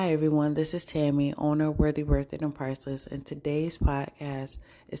Hi everyone, this is Tammy, owner of Worthy, Worth It, and Priceless, and today's podcast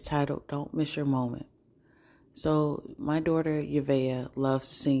is titled Don't Miss Your Moment. So my daughter Yavea loves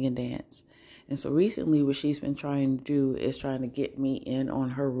to sing and dance, and so recently what she's been trying to do is trying to get me in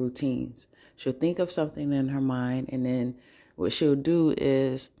on her routines. She'll think of something in her mind, and then what she'll do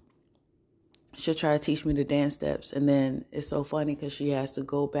is she'll try to teach me the dance steps, and then it's so funny because she has to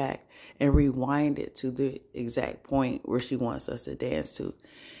go back and rewind it to the exact point where she wants us to dance to.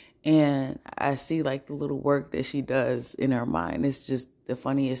 And I see like the little work that she does in her mind. It's just the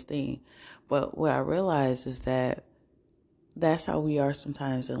funniest thing. But what I realize is that that's how we are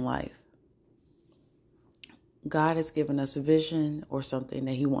sometimes in life. God has given us a vision or something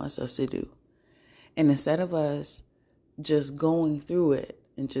that he wants us to do. And instead of us just going through it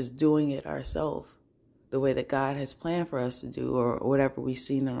and just doing it ourselves, the way that God has planned for us to do, or whatever we've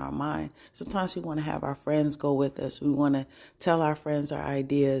seen in our mind. Sometimes we want to have our friends go with us. We want to tell our friends our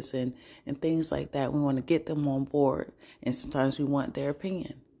ideas and things like that. We want to get them on board. And sometimes we want their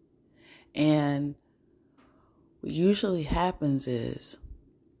opinion. And what usually happens is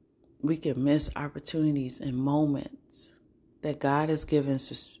we can miss opportunities and moments that God has given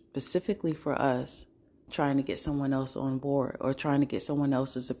specifically for us, trying to get someone else on board or trying to get someone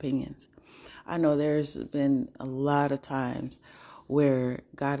else's opinions. I know there's been a lot of times where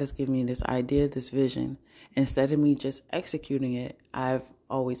God has given me this idea, this vision. Instead of me just executing it, I've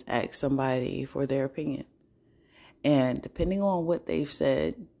always asked somebody for their opinion. And depending on what they've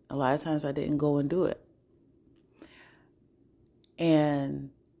said, a lot of times I didn't go and do it.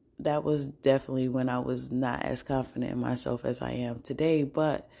 And that was definitely when I was not as confident in myself as I am today.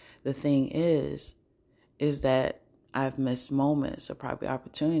 But the thing is that I've missed moments or probably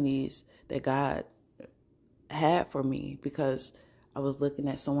opportunities that God had for me because I was looking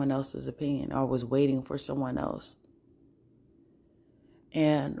at someone else's opinion or was waiting for someone else.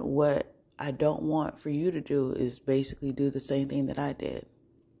 And what I don't want for you to do is basically do the same thing that I did.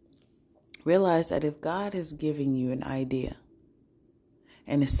 Realize that if God is giving you an idea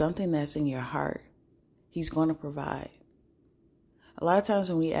and it's something that's in your heart, he's going to provide. A lot of times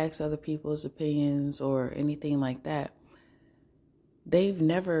when we ask other people's opinions or anything like that, they've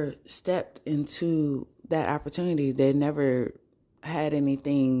never stepped into that opportunity. They never had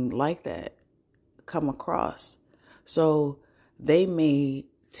anything like that come across. So they may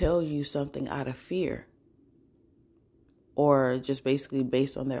tell you something out of fear or just basically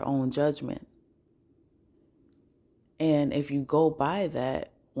based on their own judgment. And if you go by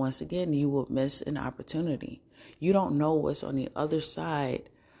that, once again, you will miss an opportunity. You don't know what's on the other side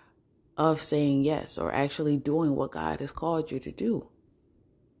of saying yes or actually doing what God has called you to do.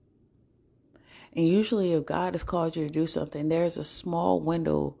 And usually if God has called you to do something, there's a small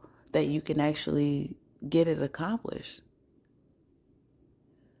window that you can actually get it accomplished.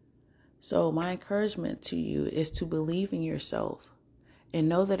 So my encouragement to you is to believe in yourself and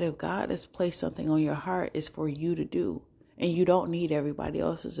know that if God has placed something on your heart, it's for you to do. And you don't need everybody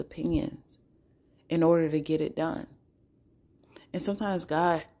else's opinions in order to get it done. And sometimes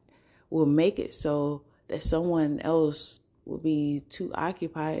God will make it so that someone else will be too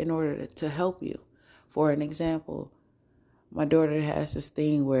occupied in order to help you. For an example, my daughter has this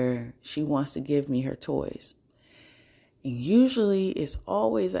thing where she wants to give me her toys. And usually it's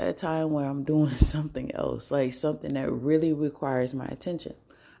always at a time where I'm doing something else, like something that really requires my attention.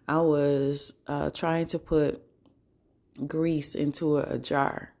 I was trying to put grease into a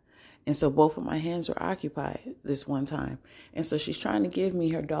jar. And so both of my hands were occupied this one time. And so she's trying to give me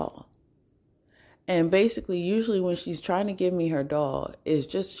her doll. And basically, usually when she's trying to give me her doll, it's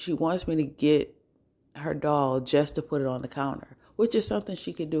just she wants me to get her doll just to put it on the counter, which is something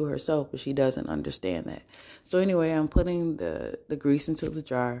she could do herself, but she doesn't understand that. So anyway, I'm putting the grease into the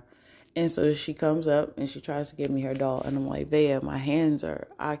jar. And so she comes up and she tries to give me her doll. And I'm like, Vea, my hands are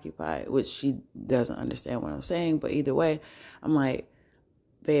occupied, which she doesn't understand what I'm saying. But either way, I'm like,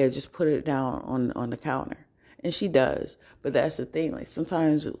 Vea, just put it down on the counter. And she does. But that's the thing. Like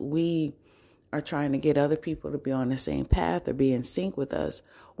sometimes we are trying to get other people to be on the same path or be in sync with us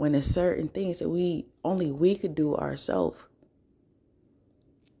when there's certain things that we could do ourselves.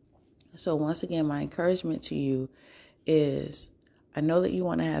 So once again, my encouragement to you is I know that you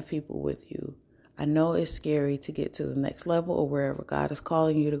want to have people with you. I know it's scary to get to the next level or wherever God is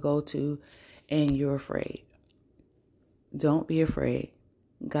calling you to go to, and you're afraid. Don't be afraid.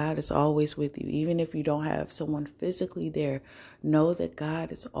 God is always with you. Even if you don't have someone physically there, know that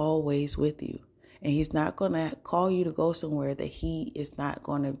God is always with you. And he's not going to call you to go somewhere that he is not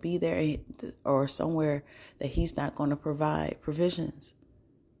going to be there or somewhere that he's not going to provide provisions.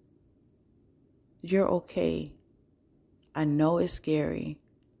 You're okay. I know it's scary.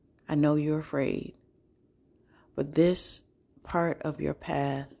 I know you're afraid, but this part of your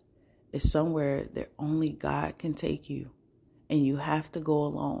path is somewhere that only God can take you, and you have to go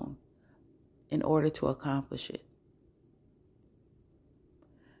alone in order to accomplish it.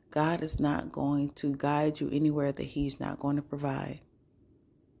 God is not going to guide you anywhere that He's not going to provide.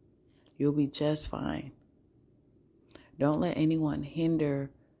 You'll be just fine. Don't let anyone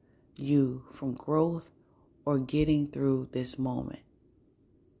hinder you from growth or getting through this moment.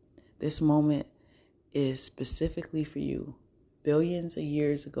 This moment is specifically for you. Billions of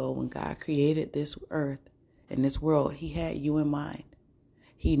years ago, when God created this earth and this world, He had you in mind.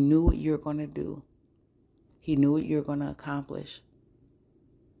 He knew what you're going to do. He knew what you're going to accomplish.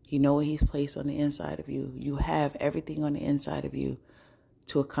 He knows what He's placed on the inside of you. You have everything on the inside of you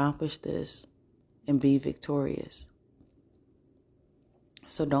to accomplish this and be victorious.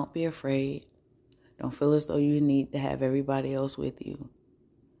 So don't be afraid. Don't feel as though you need to have everybody else with you.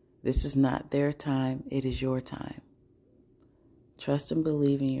 This is not their time. It is your time. Trust and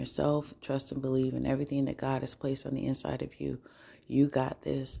believe in yourself. Trust and believe in everything that God has placed on the inside of you. You got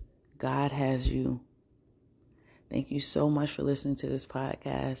this. God has you. Thank you so much for listening to this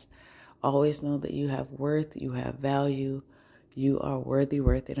podcast. Always know that you have worth. You have value. You are worthy,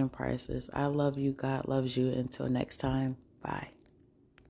 worth it, and priceless. I love you. God loves you. Until next time. Bye.